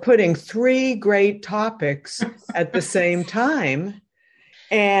for putting 3 great topics at the same time.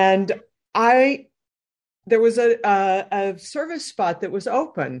 And there was a service spot that was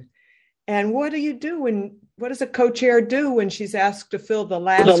open. And what does a co-chair do when she's asked to fill the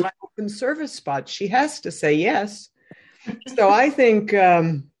last open service spot? She has to say yes. So I think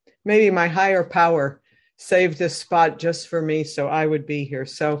maybe my higher power saved this spot just for me, so I would be here.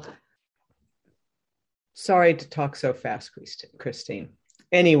 So sorry to talk so fast, Christine.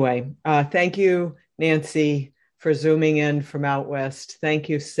 Anyway, thank you, Nancy, for zooming in from out west. Thank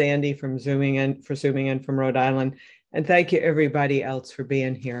you, Sandy, for zooming in from Rhode Island. And thank you, everybody else, for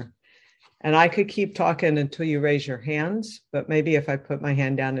being here. And I could keep talking until you raise your hands, but maybe if I put my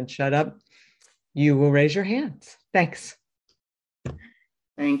hand down and shut up, you will raise your hands. Thanks.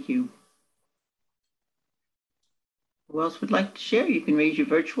 Thank you. Who else would like to share? You can raise your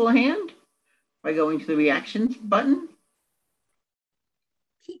virtual hand by going to the reactions button.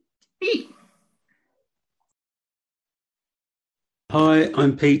 Pete. Hi,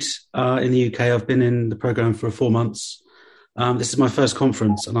 I'm Pete in the UK. I've been in the program for 4 months. This is my first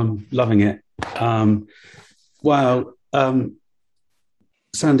conference and I'm loving it. Wow.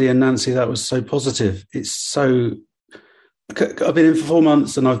 Sandy and Nancy, that was so positive. I've been in for 4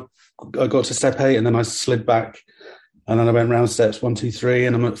 months and I got to step 8 and then I slid back and then I went round steps 1, 2, 3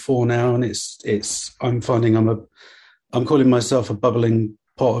 and I'm at 4 now. And I'm finding I'm calling myself a bubbling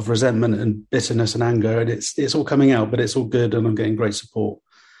pot of resentment and bitterness and anger, and it's all coming out, but it's all good and I'm getting great support.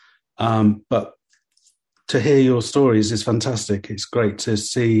 But to hear your stories is fantastic. It's great to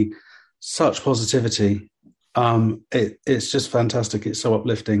see such positivity. It's just fantastic. It's so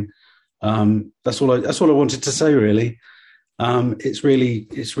uplifting. That's all I wanted to say, really. It's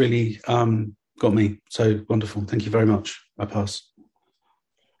really got me. So wonderful. Thank you very much. I pass.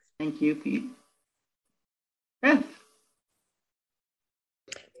 Thank you, Pete. Beth.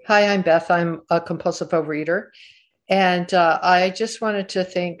 Hi, I'm Beth. I'm a compulsive overeater. And I just wanted to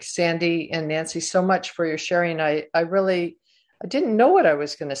thank Sandy and Nancy so much for your sharing. I didn't know what I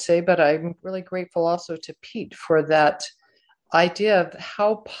was going to say, but I'm really grateful also to Pete for that idea of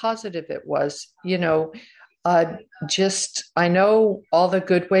how positive it was. You know, I know all the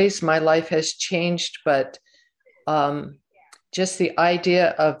good ways my life has changed, but just the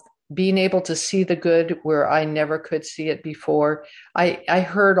idea of being able to see the good where I never could see it before. I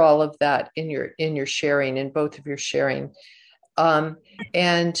heard all of that in your sharing, in both of your sharing.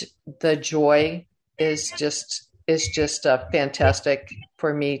 And the joy is just fantastic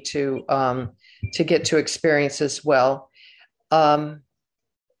for me to get to experience as well. I'm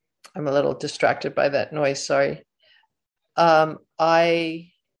a little distracted by that noise. Sorry.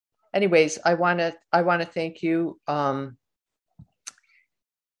 Anyways, I want to thank you,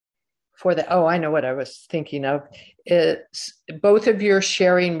 for the, I know what I was thinking of. Both of your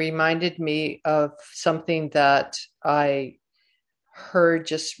sharing reminded me of something that I heard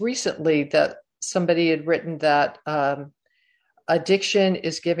just recently, that somebody had written that addiction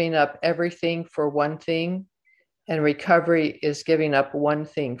is giving up everything for one thing, and recovery is giving up one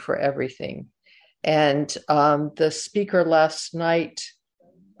thing for everything. And the speaker last night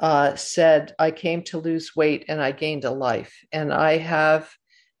said, I came to lose weight and I gained a life. And I have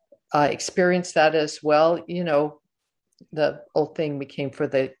experienced that as well. You know, the old thing, we came for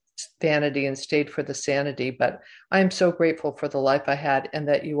the vanity and stayed for the sanity. But I am so grateful for the life I had and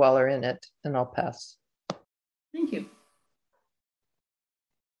that you all are in it. And I'll pass. Thank you.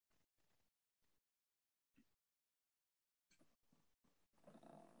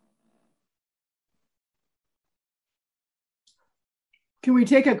 Can we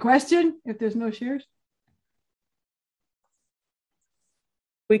take a question if there's no shares?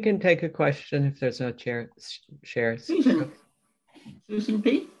 We can take a question if there's no shares. Susan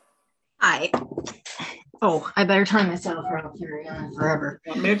P. Hi. Oh, I better time myself or I'll carry on forever.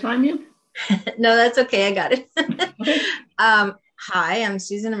 Want me to time you? No, that's okay. I got it. Hi, I'm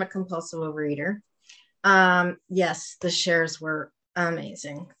Susan. I'm a compulsive overeater. Yes, the shares were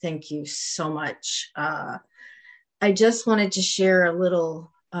amazing. Thank you so much. I just wanted to share a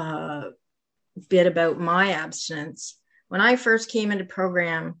little bit about my abstinence. When I first came into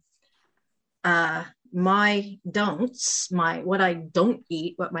program, my don'ts, what I don't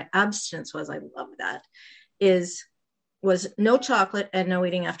eat, what my abstinence was, I love that, was no chocolate and no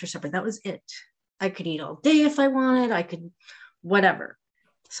eating after supper. That was it. I could eat all day if I wanted. I could, whatever.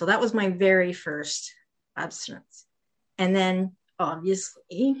 So that was my very first abstinence. And then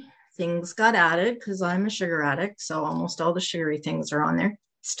obviously things got added because I'm a sugar addict. So almost all the sugary things are on there.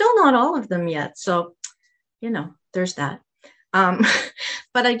 Still not all of them yet. So, there's that.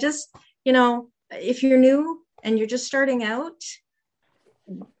 But I just, if you're new and you're just starting out,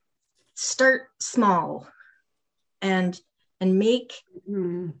 start small and make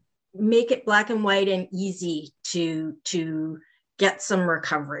it black and white and easy to get some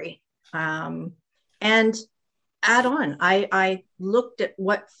recovery. And add on. I looked at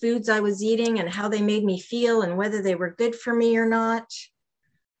what foods I was eating and how they made me feel and whether they were good for me or not.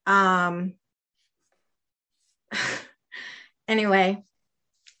 Anyway,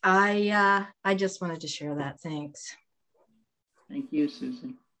 I just wanted to share that. Thanks. Thank you,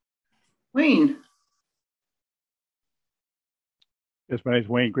 Susan. Wayne. Yes, my name is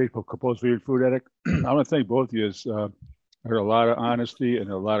Wayne, grateful compulsive food addict. I want to thank both of you. I heard a lot of honesty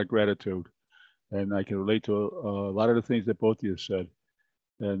and a lot of gratitude. And I can relate to a lot of the things that both of you said.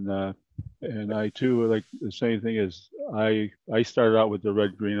 And I too, like the same thing as I started out with the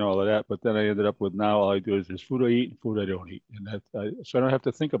red, green, all of that, but then I ended up with now all I do is there's food I eat and food I don't eat. And so I don't have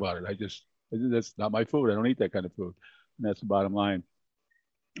to think about it. That's not my food. I don't eat that kind of food. And that's the bottom line.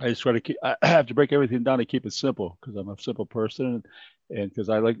 I just try to I have to break everything down to keep it simple because I'm a simple person. And because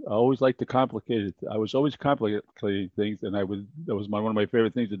I always like to complicate it. I was always complicating things and that was one of my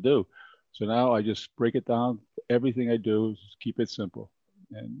favorite things to do. So now I just break it down. Everything I do is keep it simple,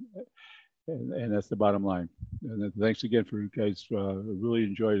 and that's the bottom line. And then thanks again for you guys. Really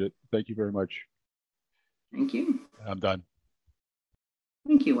enjoyed it. Thank you very much. Thank you. I'm done.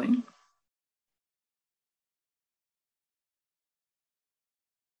 Thank you, Wayne.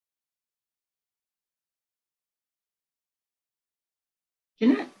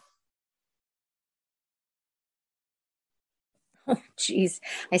 Jeanette. Oh, geez,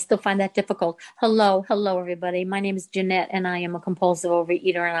 I still find that difficult. Hello, everybody. My name is Jeanette, and I am a compulsive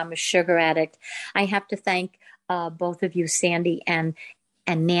overeater, and I'm a sugar addict. I have to thank both of you, Sandy and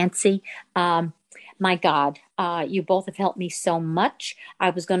Nancy. My God, you both have helped me so much.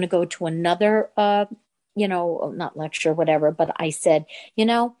 I was going to go to another, not lecture, whatever, but I said,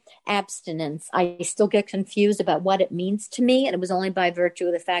 abstinence. I still get confused about what it means to me, and it was only by virtue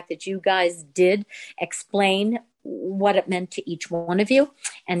of the fact that you guys did explain what it meant to each one of you.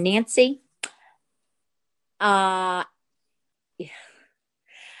 And Nancy, your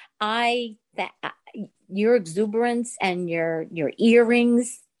exuberance and your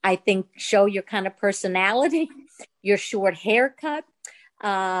earrings, I think, show your kind of personality. Your short haircut,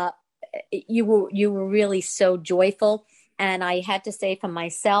 you were really so joyful. And I had to say for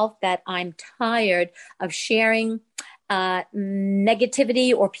myself that I'm tired of sharing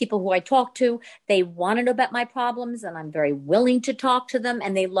negativity or people who I talk to. They want to know about my problems and I'm very willing to talk to them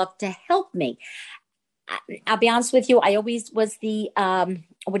and they love to help me. I'll be honest with you. I always was the,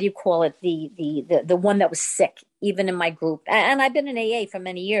 what do you call it? The one that was sick, even in my group. And I've been in AA for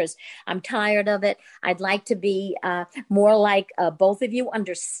many years. I'm tired of it. I'd like to be more like both of you,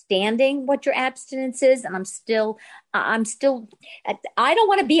 understanding what your abstinence is. And I don't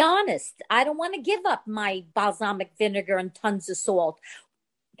want to be honest. I don't want to give up my balsamic vinegar and tons of salt.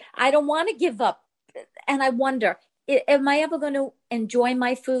 I don't want to give up. And I wonder, am I ever going to enjoy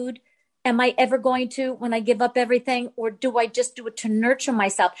my food? Am I ever going to when I give up everything, or do I just do it to nurture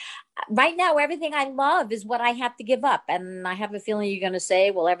myself? right now, everything I love is what I have to give up. And I have a feeling you're going to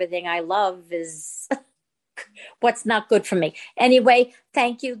say, well, everything I love is what's not good for me. Anyway,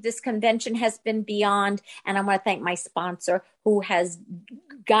 thank you. This convention has been beyond. And I want to thank my sponsor who has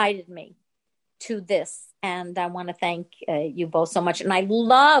guided me to this. And I want to thank you both so much. And I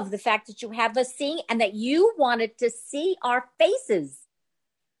love the fact that you have us seeing and that you wanted to see our faces.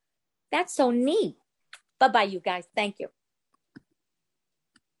 That's so neat. Bye-bye, you guys. Thank you.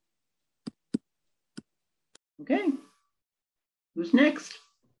 Okay. Who's next?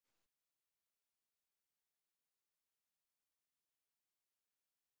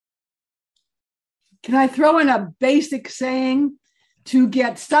 Can I throw in a basic saying? To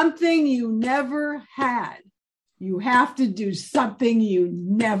get something you never had, you have to do something you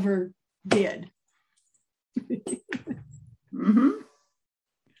never did. Mm-hmm.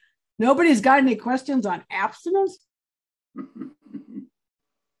 Nobody's got any questions on abstinence?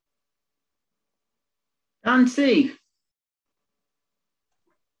 Don C.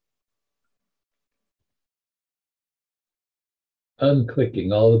 I'm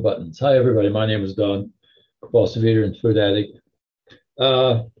clicking all the buttons. Hi, everybody. My name is Don, compulsive eater and food addict.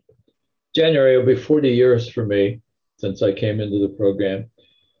 January will be 40 years for me since I came into the program.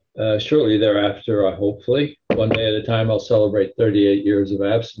 Shortly thereafter, hopefully, one day at a time, I'll celebrate 38 years of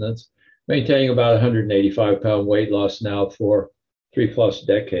abstinence, maintaining about 185-pound weight loss now for 3+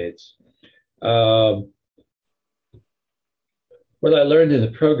 decades. What I learned in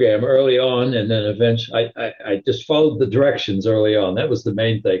the program early on, and then eventually, I just followed the directions early on. That was the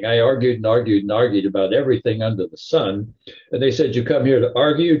main thing. I argued and argued and argued about everything under the sun. And they said, you come here to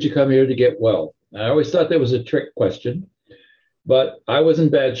argue, or you come here to get well? And I always thought that was a trick question. But I was in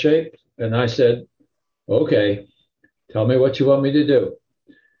bad shape. And I said, okay, tell me what you want me to do.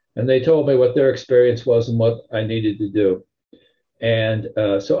 And they told me what their experience was and what I needed to do. And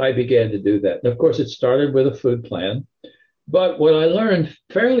so I began to do that. And of course, it started with a food plan. But what I learned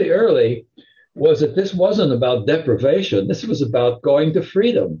fairly early was that this wasn't about deprivation. This was about going to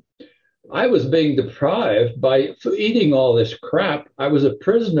freedom. I was being deprived by eating all this crap. I was a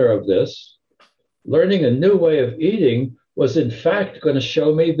prisoner of this. Learning a new way of eating was, in fact, going to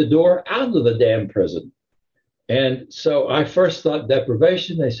show me the door out of the damn prison. And so I first thought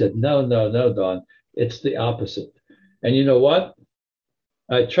deprivation. They said, no, Don, it's the opposite. And you know what?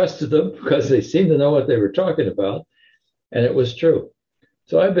 I trusted them because they seemed to know what they were talking about. And it was true.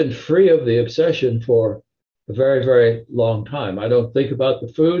 So I've been free of the obsession for a very, very long time. I don't think about the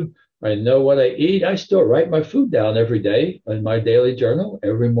food. I know what I eat. I still write my food down every day in my daily journal,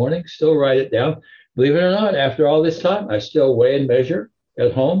 every morning, still write it down. Believe it or not, after all this time, I still weigh and measure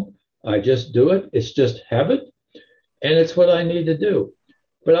at home. I just do it. It's just habit. And it's what I need to do.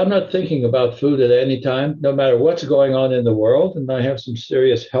 But I'm not thinking about food at any time, no matter what's going on in the world. And I have some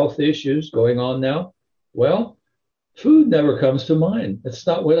serious health issues going on now. Well, food never comes to mind. That's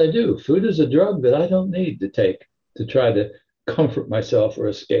not what I do. Food is a drug that I don't need to take to try to comfort myself or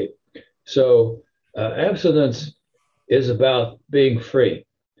escape. So abstinence is about being free.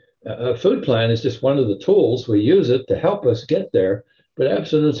 A food plan is just one of the tools. We use it to help us get there. But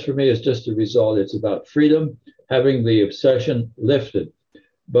abstinence for me is just a result. It's about freedom, having the obsession lifted.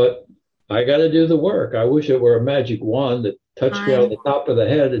 But I got to do the work. I wish it were a magic wand that touched me on the top of the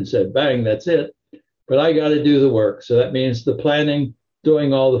head and said, bang, that's it. But I got to do the work. So that means the planning,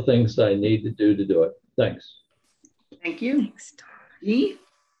 doing all the things that I need to do it. Thanks. Thank you. Thanks, Dee?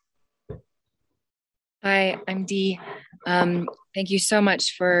 Hi, I'm Dee. Thank you so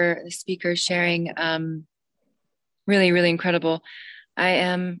much for the speaker sharing. Really, really incredible. I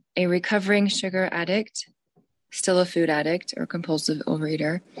am a recovering sugar addict, still a food addict or compulsive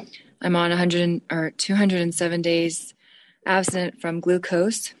overeater. I'm on 207 days abstinent from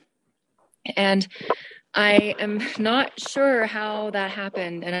glucose. And I am not sure how that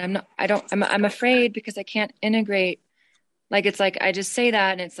happened. And I'm afraid because I can't integrate. Like, it's like, I just say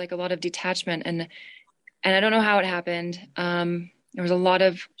that and it's like a lot of detachment and I don't know how it happened. There was a lot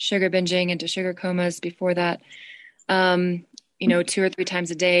of sugar binging into sugar comas before that, 2 or 3 times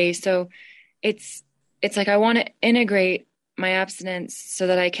a day. So it's like, I want to integrate my abstinence so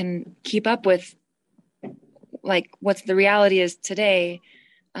that I can keep up with like what's the reality is today.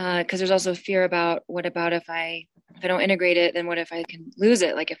 Because there's also fear about what about if I don't integrate it, then what if I can lose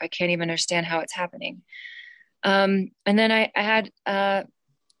it? Like if I can't even understand how it's happening. And then I had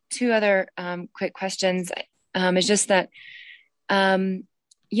 2 other quick questions. It's just that,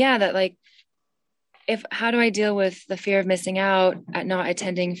 that like, how do I deal with the fear of missing out at not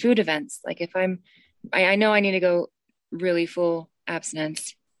attending food events? Like if I know I need to go really full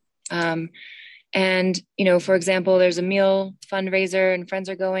abstinence. And, you know, for example, there's a meal fundraiser and friends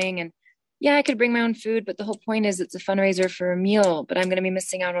are going, and yeah, I could bring my own food, but the whole point is it's a fundraiser for a meal, but I'm going to be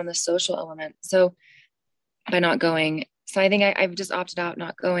missing out on the social element. So by not going. So I think I've just opted out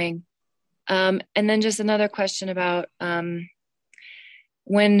not going. And then just another question about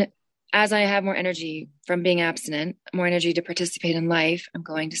as I have more energy from being abstinent, more energy to participate in life, I'm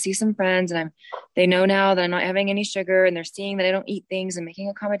going to see some friends, and they know now that I'm not having any sugar, and they're seeing that I don't eat things and making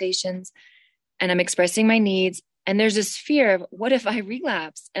accommodations, and I'm expressing my needs. And there's this fear of, what if I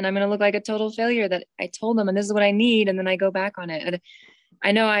relapse and I'm going to look like a total failure, that I told them, and this is what I need, and then I go back on it. And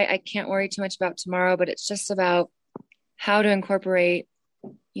I know I can't worry too much about tomorrow, but it's just about how to incorporate,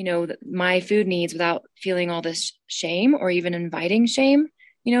 you know, my food needs without feeling all this shame or even inviting shame,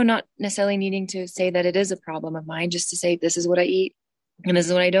 you know, not necessarily needing to say that it is a problem of mine, just to say, this is what I eat and this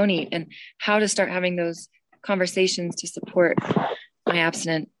is what I don't eat, and how to start having those conversations to support my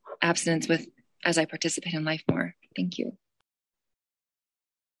abstinence with, as I participate in life more. Thank you.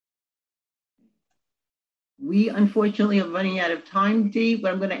 We unfortunately are running out of time, Dee.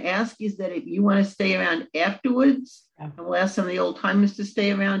 What I'm going to ask is that if you want to stay around afterwards, and we'll ask some of the old timers to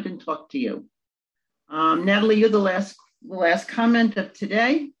stay around and talk to you. Natalie, you're the last comment of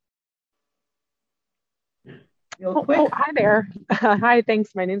today. Real quick. Oh, hi there. Hi,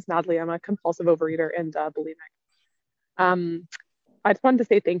 thanks. My name's Natalie. I'm a compulsive overeater and bulimic. I just wanted to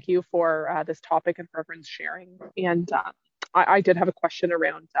say thank you for this topic and for everyone's sharing. And I did have a question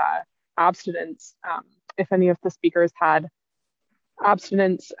around abstinence. If any of the speakers had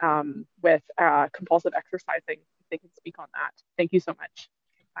abstinence with compulsive exercising, if they can speak on that. Thank you so much.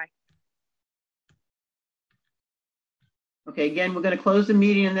 Bye. Okay, again, we're going to close the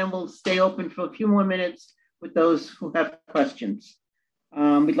meeting and then we'll stay open for a few more minutes with those who have questions.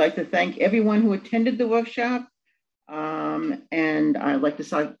 We'd like to thank everyone who attended the workshop. And I'd like to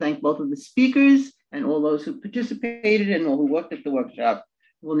thank both of the speakers and all those who participated and all who worked at the workshop.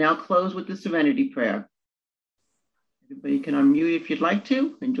 We'll now close with the Serenity Prayer. Everybody can unmute if you'd like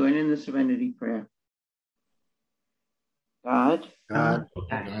to and join in the Serenity Prayer. God, grant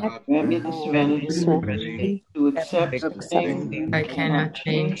me the serenity to accept things I cannot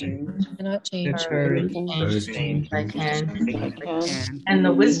change. I can. And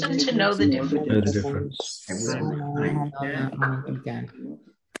the wisdom to know the difference.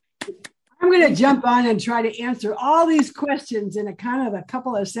 I'm going to jump on and try to answer all these questions in a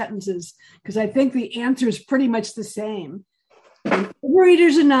couple of sentences, because I think the answer is pretty much the same. In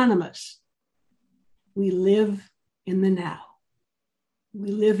Overeaters Anonymous, we live in the now.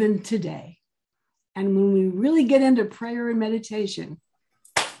 We live in today. And when we really get into prayer and meditation,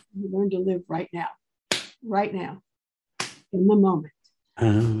 we learn to live right now, in the moment.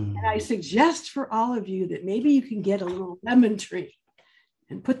 And I suggest for all of you that maybe you can get a little lemon tree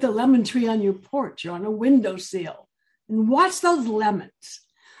and put the lemon tree on your porch or on a windowsill and watch those lemons.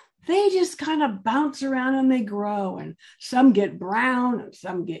 They just kind of bounce around and they grow, and some get brown and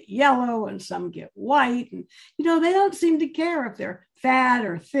some get yellow and some get white. And, you know, they don't seem to care if they're fat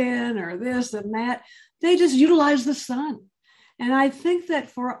or thin or this and that. They just utilize the sun. And I think that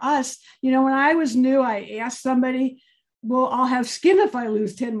for us, you know, when I was new, I asked somebody, well, I'll have skin if I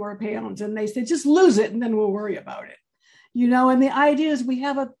lose 10 more pounds. And they said, just lose it and then we'll worry about it. You know, and the idea is we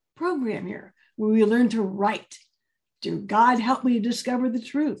have a program here where we learn to write. To God help me discover the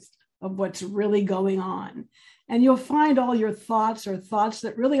truth of what's really going on. And you'll find all your thoughts are thoughts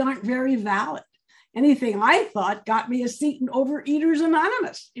that really aren't very valid. Anything I thought got me a seat in Overeaters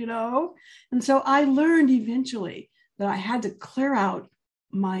Anonymous, you know? And so I learned eventually that I had to clear out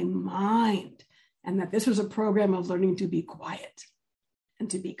my mind, and that this was a program of learning to be quiet and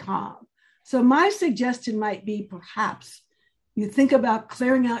to be calm. So my suggestion might be perhaps you think about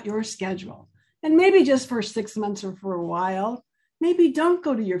clearing out your schedule, and maybe just for 6 months or for a while, maybe don't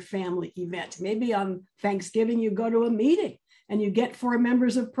go to your family event. Maybe on Thanksgiving, you go to a meeting and you get 4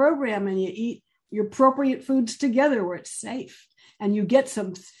 members of program and you eat your appropriate foods together where it's safe, and you get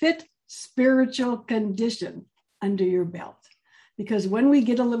some fit spiritual condition under your belt. Because when we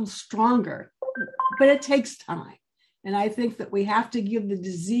get a little stronger, but it takes time. And I think that we have to give the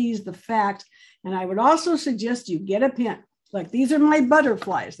disease the fact. And I would also suggest you get a pin. Like, these are my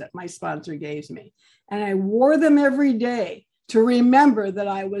butterflies that my sponsor gave me. And I wore them every day to remember that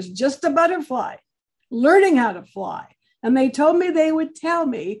I was just a butterfly learning how to fly. And they told me they would tell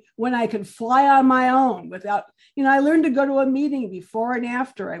me when I could fly on my own without, you know, I learned to go to a meeting before and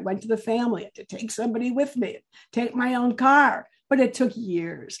after. I went to the family, I had to take somebody with me, take my own car. But it took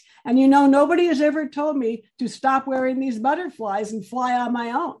years. And, you know, nobody has ever told me to stop wearing these butterflies and fly on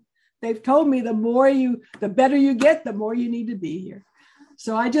my own. They've told me the better you get, the more you need to be here.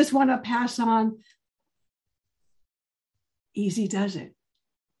 So I just want to pass on, easy does it.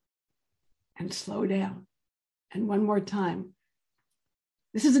 And slow down. And one more time.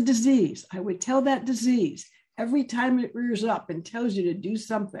 This is a disease. I would tell that disease every time it rears up and tells you to do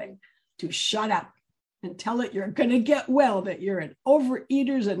something, to shut up and tell it you're going to get well, that you're an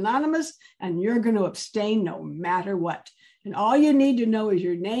Overeaters Anonymous and you're going to abstain no matter what. And all you need to know is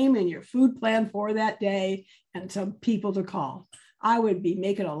your name and your food plan for that day and some people to call. I would be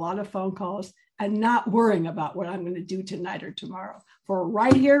making a lot of phone calls and not worrying about what I'm going to do tonight or tomorrow. For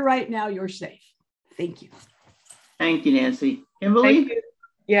right here, right now, you're safe. Thank you. Thank you, Nancy. Kimberly? Thank you.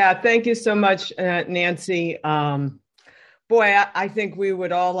 Yeah, thank you so much, Nancy. Boy, I think we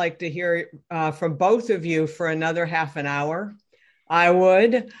would all like to hear from both of you for another half an hour. I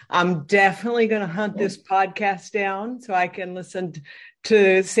would. I'm definitely going to hunt this podcast down so I can listen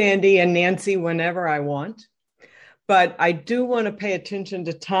to Sandy and Nancy whenever I want. But I do want to pay attention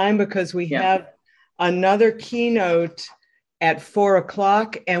to time because we have another keynote at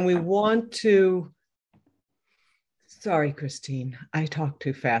 4:00 and we want to. Sorry, Christine, I talk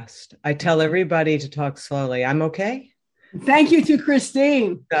too fast. I tell everybody to talk slowly. I'm okay. Thank you to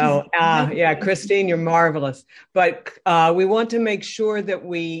Christine. So, yeah, Christine, you're marvelous. But we want to make sure that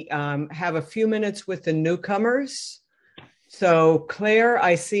we have a few minutes with the newcomers. So Claire,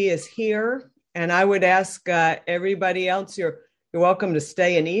 I see, is here. And I would ask everybody else, you're welcome to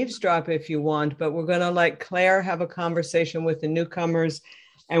stay and eavesdrop if you want, but we're going to let Claire have a conversation with the newcomers.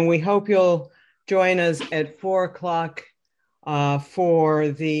 And we hope you'll join us at 4:00 for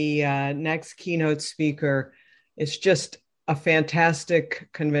the next keynote speaker. It's just a fantastic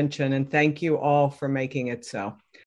convention, and thank you all for making it so.